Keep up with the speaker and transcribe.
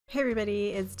Hey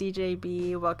everybody, it's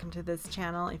DeeJayBe. Welcome to this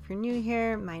channel. If you're new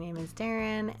here, my name is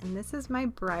Darynn, and this is my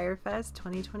BREYERFEST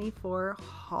 2024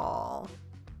 haul.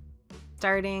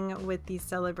 Starting with the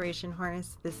celebration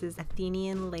horse, this is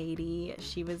Athenian Lady.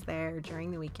 She was there during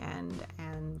the weekend,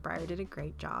 and Breyer did a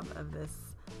great job of this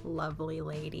lovely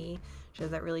lady. She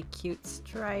has that really cute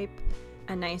stripe,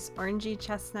 a nice orangey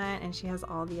chestnut, and she has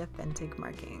all the authentic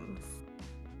markings.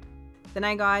 Then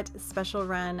I got Special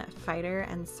Run Fighter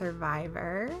and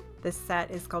Survivor. This set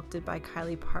is sculpted by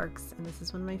Kylie Parks, and this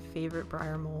is one of my favorite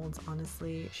Breyer molds,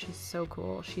 honestly. She's so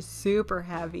cool. She's super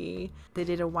heavy. They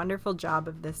did a wonderful job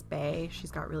of this bay.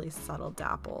 She's got really subtle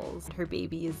dapples. Her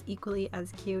baby is equally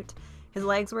as cute. His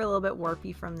legs were a little bit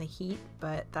warpy from the heat,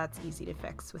 but that's easy to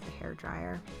fix with a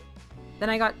hairdryer. Then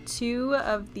I got two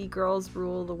of the Girls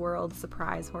Rule the World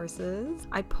surprise horses.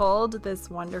 I pulled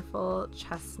this wonderful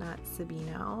chestnut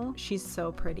Sabino. She's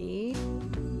so pretty.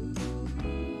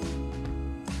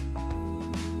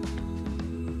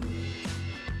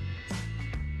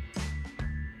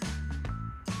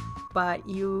 But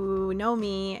you know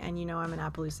me and you know I'm an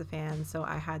Appaloosa fan, so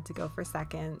I had to go for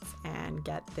seconds and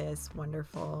get this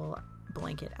wonderful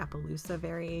blanket Appaloosa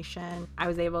variation. I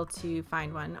was able to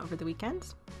find one over the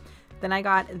weekend. Then I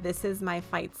got This Is My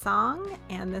Fight Song,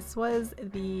 and this was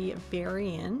the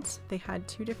variant. They had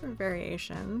two different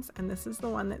variations, and this is the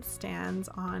one that stands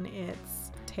on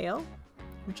its tail,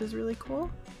 which is really cool.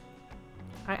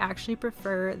 I actually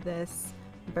prefer this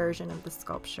version of the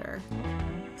sculpture.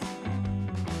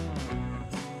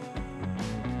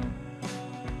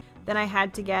 Then I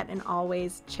had to get an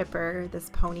Always Chipper. This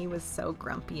pony was so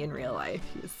grumpy in real life.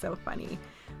 He was so funny.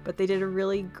 But they did a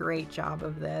really great job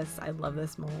of this. I love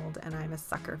this mold, and I'm a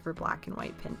sucker for black and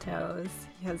white pintos.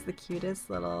 He has the cutest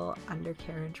little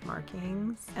undercarriage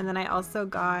markings. And then I also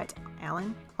got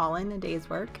All in a Day's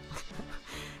Work.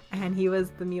 And he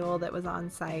was the mule that was on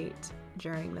site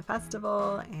during the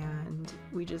festival, and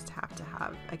we just have to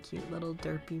have a cute little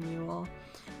derpy mule.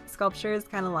 Sculpture is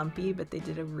kind of lumpy, but they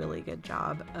did a really good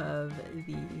job of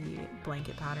the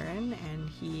blanket pattern, and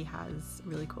he has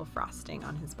really cool frosting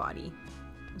on his body.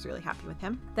 I was really happy with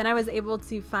him. Then I was able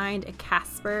to find a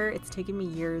Casper. It's taken me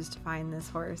years to find this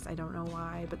horse. I don't know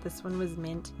why, but this one was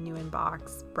mint, new in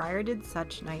box. Breyer did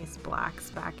such nice blacks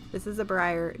back. This is a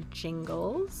Breyer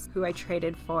Jingles, who I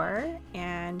traded for,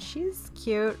 and she's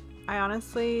cute. I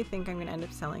honestly think I'm gonna end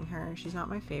up selling her. She's not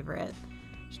my favorite.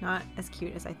 She's not as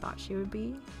cute as I thought she would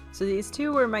be. So these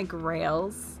two were my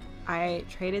grails. I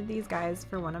traded these guys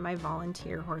for one of my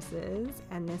volunteer horses,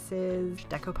 and this is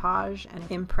Decoupage and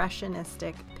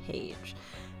Impressionistic Page.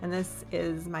 And this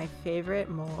is my favorite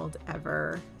mold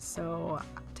ever. So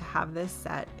to have this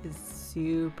set is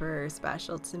super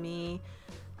special to me.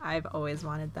 I've always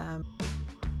wanted them.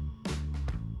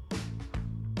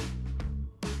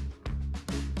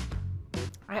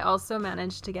 I also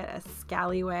managed to get a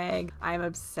Scallywag. I'm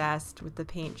obsessed with the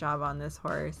paint job on this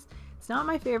horse. It's not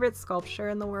my favorite sculpture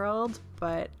in the world,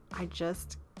 but I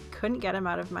just couldn't get him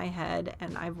out of my head,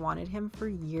 and I've wanted him for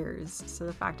years. So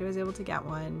the fact I was able to get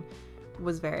one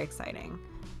was very exciting,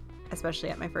 especially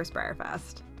at my first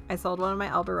BREYERFEST. I sold one of my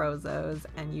Albarozos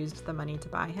and used the money to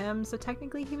buy him, so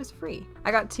technically he was free.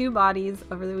 I got two bodies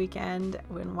over the weekend,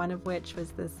 one of which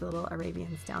was this little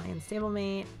Arabian Stallion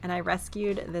stablemate, and I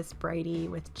rescued this Brighty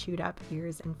with chewed up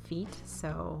ears and feet,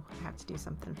 so I have to do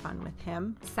something fun with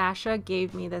him. Sasha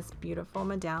gave me this beautiful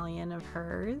medallion of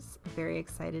hers. Very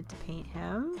excited to paint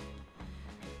him.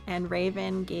 And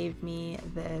Raven gave me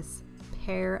this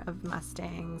pair of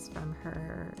Mustangs from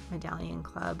her medallion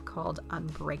club called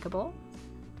Unbreakable.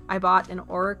 I bought an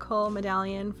Oracle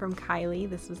medallion from Kylie.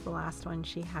 This was the last one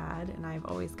she had, and I've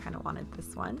always kind of wanted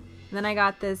this one. And then I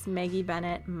got this Maggie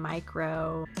Bennett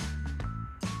Micro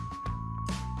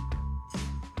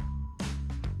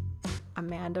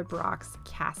Amanda Brock's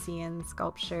Cassian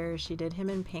sculpture. She did him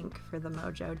in pink for the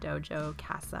Mojo Dojo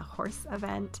Casa horse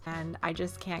event, and I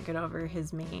just can't get over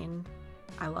his mane.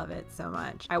 I love it so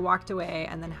much. I walked away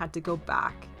and then had to go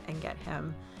back and get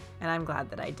him. And I'm glad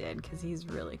that I did, because he's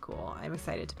really cool. I'm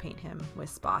excited to paint him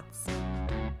with spots.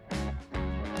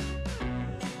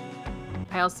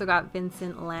 I also got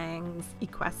Vincent Lang's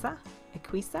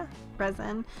Equisa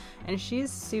resin, and she's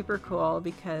super cool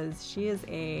because she is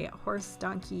a horse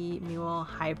donkey mule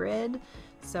hybrid.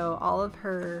 So all of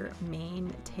her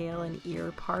mane, tail, and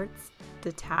ear parts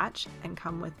detach and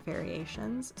come with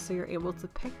variations. So you're able to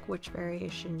pick which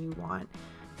variation you want,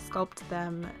 sculpt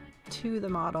them to the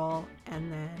model, and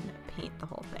then paint the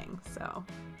whole thing.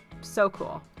 So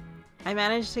cool. I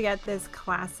managed to get this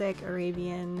classic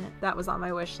Arabian that was on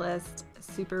my wish list,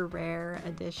 super rare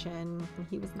edition, and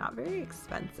he was not very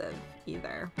expensive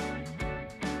either.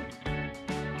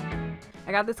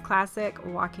 I got this classic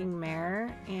walking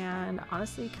mare and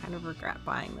honestly kind of regret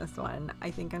buying this one.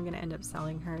 I think I'm going to end up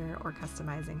selling her or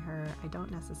customizing her. I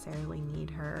don't necessarily need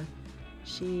her.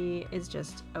 She is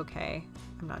just okay.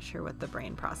 I'm not sure what the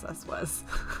brain process was.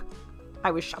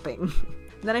 I was shopping.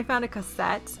 Then I found a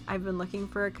cassette. I've been looking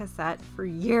for a cassette for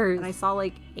years and I saw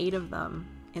like 8 of them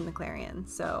in the Clarion.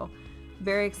 So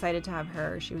very excited to have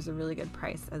her. She was a really good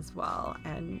price as well.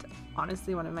 And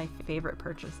honestly, one of my favorite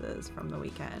purchases from the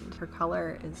weekend. Her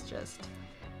color is just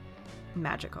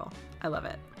magical. I love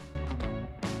it.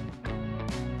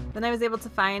 Then I was able to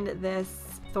find this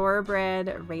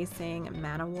Thoroughbred Racing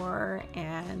Man-O-War,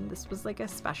 and this was like a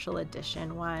special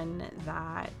edition one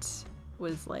that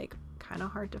was like kind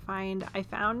of hard to find. I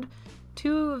found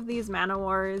 2 of these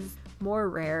Man-O-Wars, more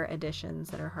rare editions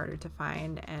that are harder to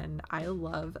find, and I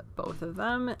love both of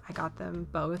them. I got them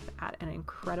both at an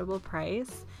incredible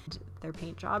price. Their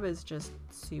paint job is just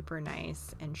super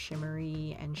nice and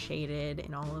shimmery and shaded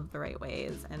in all of the right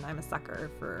ways, and I'm a sucker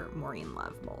for Maureen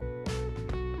Love mold.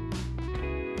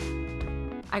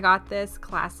 I got this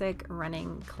classic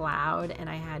running cloud and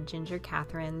I had Ginger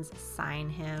Catherine's sign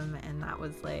him, and that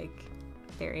was like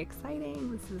very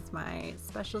exciting. This is my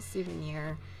special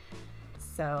souvenir.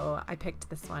 So I picked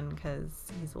this one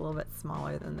because he's a little bit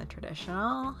smaller than the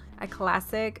traditional. A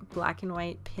classic black and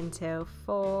white Pinto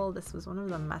foal. This was one of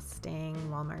the Mustang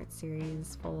Walmart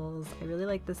series foals. I really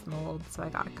like this mold, so I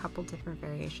got a couple different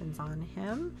variations on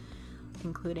him,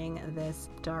 including this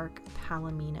dark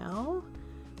Palomino.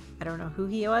 I don't know who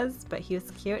he was, but he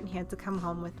was cute and he had to come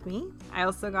home with me. I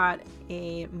also got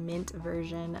a mint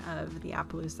version of the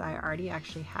Appaloosa I already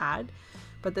actually had,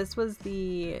 but this was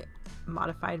the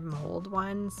modified mold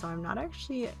one, so I'm not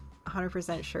actually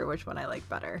 100% sure which one I like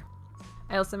better.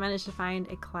 I also managed to find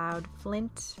a Cloud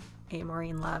Flint, a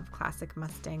Maureen Love classic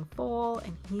Mustang foal,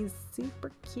 and he's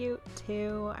super cute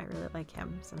too. I really like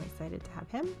him, so I'm excited to have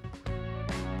him.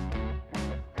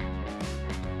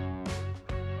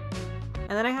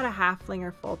 And then I had a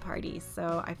halflinger full party,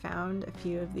 so I found a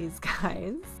few of these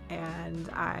guys and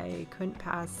I couldn't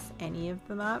pass any of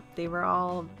them up. They were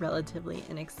all relatively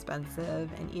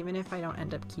inexpensive, and even if I don't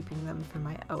end up keeping them for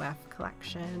my OF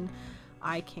collection,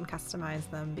 I can customize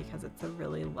them because it's a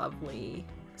really lovely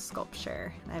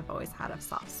sculpture and I've always had a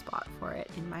soft spot for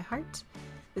it in my heart.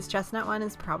 This chestnut one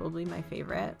is probably my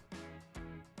favorite.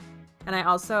 And I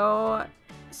also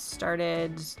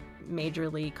started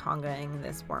majorly congaing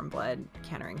this warm blood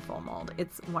cantering full mold.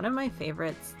 It's one of my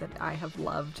favorites that I have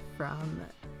loved from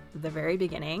the very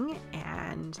beginning,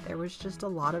 and there was just a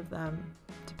lot of them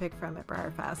to pick from at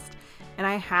BREYERFEST, and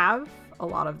I have a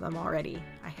lot of them already.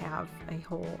 I have a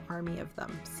whole army of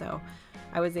them, so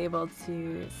I was able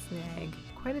to snag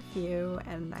quite a few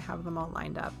and I have them all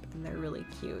lined up and they're really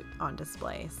cute on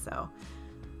display, so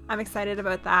I'm excited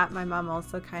about that. My mom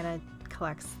also kind of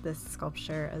collects this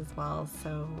sculpture as well,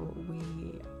 so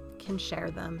we can share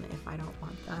them if I don't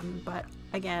want them, but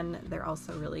again, they're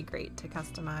also really great to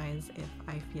customize if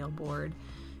I feel bored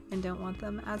and don't want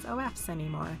them as OFs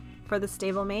anymore. For the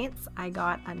stablemates, I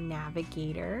got a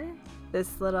navigator,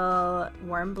 this little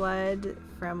warm blood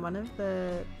from one of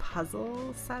the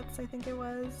puzzle sets, I think it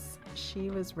was. She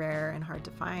was rare and hard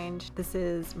to find. This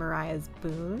is Mariah's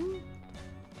Boone,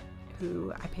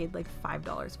 who I paid like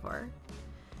 $5 for.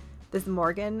 This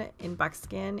Morgan in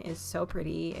buckskin is so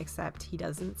pretty, except he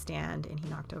doesn't stand and he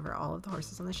knocked over all of the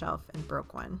horses on the shelf and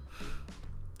broke one.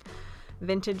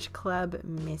 Vintage Club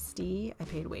Misty. I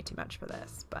paid way too much for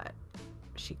this, but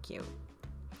she's cute.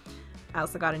 I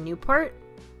also got a Newport,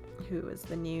 who is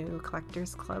the new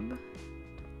Collectors Club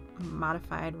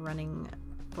modified running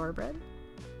thoroughbred.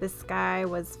 This guy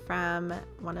was from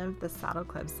one of the Saddle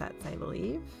Club sets, I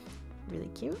believe. Really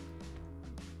cute.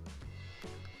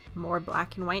 More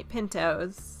black and white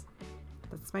Pintos.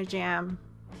 That's my jam.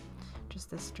 Just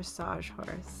this dressage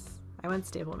horse. I went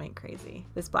stablemate crazy.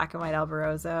 This black and white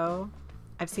Alborozo.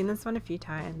 I've seen this one a few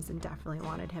times and definitely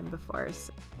wanted him before.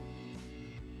 So.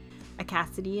 A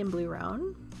Cassidy in Blue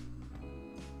Roan.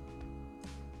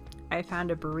 I found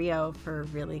a Brio for a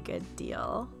really good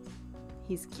deal.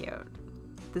 He's cute.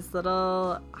 This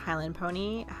little Highland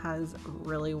pony has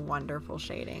really wonderful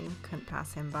shading. Couldn't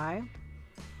pass him by.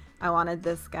 I wanted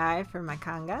this guy for my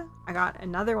Kanga. I got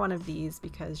another one of these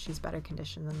because she's better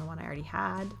condition than the one I already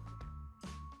had.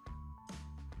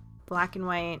 Black and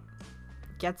white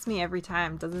gets me every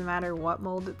time. Doesn't matter what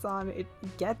mold it's on, it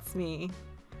gets me.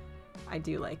 I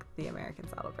do like the American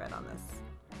Saddlebred on this.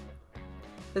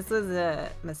 This was a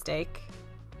mistake.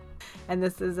 And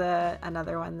this is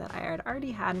another one that I had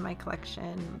already had in my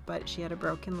collection, but she had a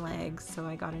broken leg, so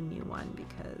I got a new one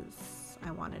because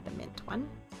I wanted a mint one.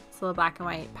 This little black and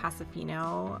white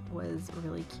Pasifino was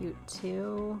really cute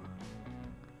too.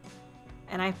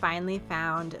 And I finally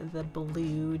found the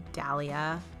blue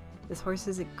Dahlia. This horse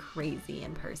is crazy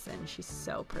in person. She's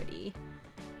so pretty.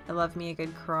 I love me a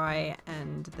good Croy,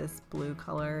 and this blue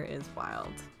color is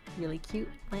wild. Really cute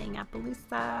laying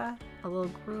Appaloosa, a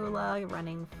little Grula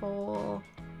running foal.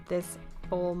 This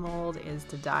foal mold is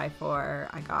to die for.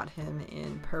 I got him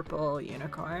in purple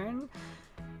unicorn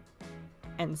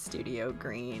and studio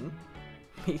green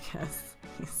because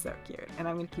he's so cute. And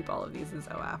I'm gonna keep all of these as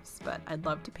OFs, but I'd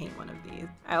love to paint one of these.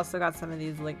 I also got some of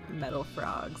these like metal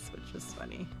frogs, which is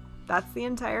funny. That's the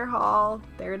entire haul.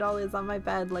 There it all is on my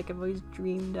bed like I've always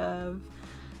dreamed of.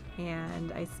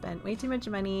 And I spent way too much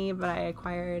money, but I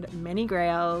acquired many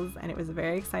grails, and it was a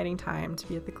very exciting time to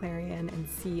be at the Clarion and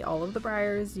see all of the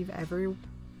Breyers you've ever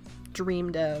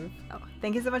dreamed of. Oh,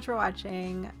 thank you so much for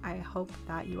watching. I hope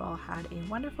that you all had a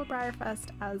wonderful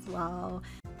BreyerFest as well.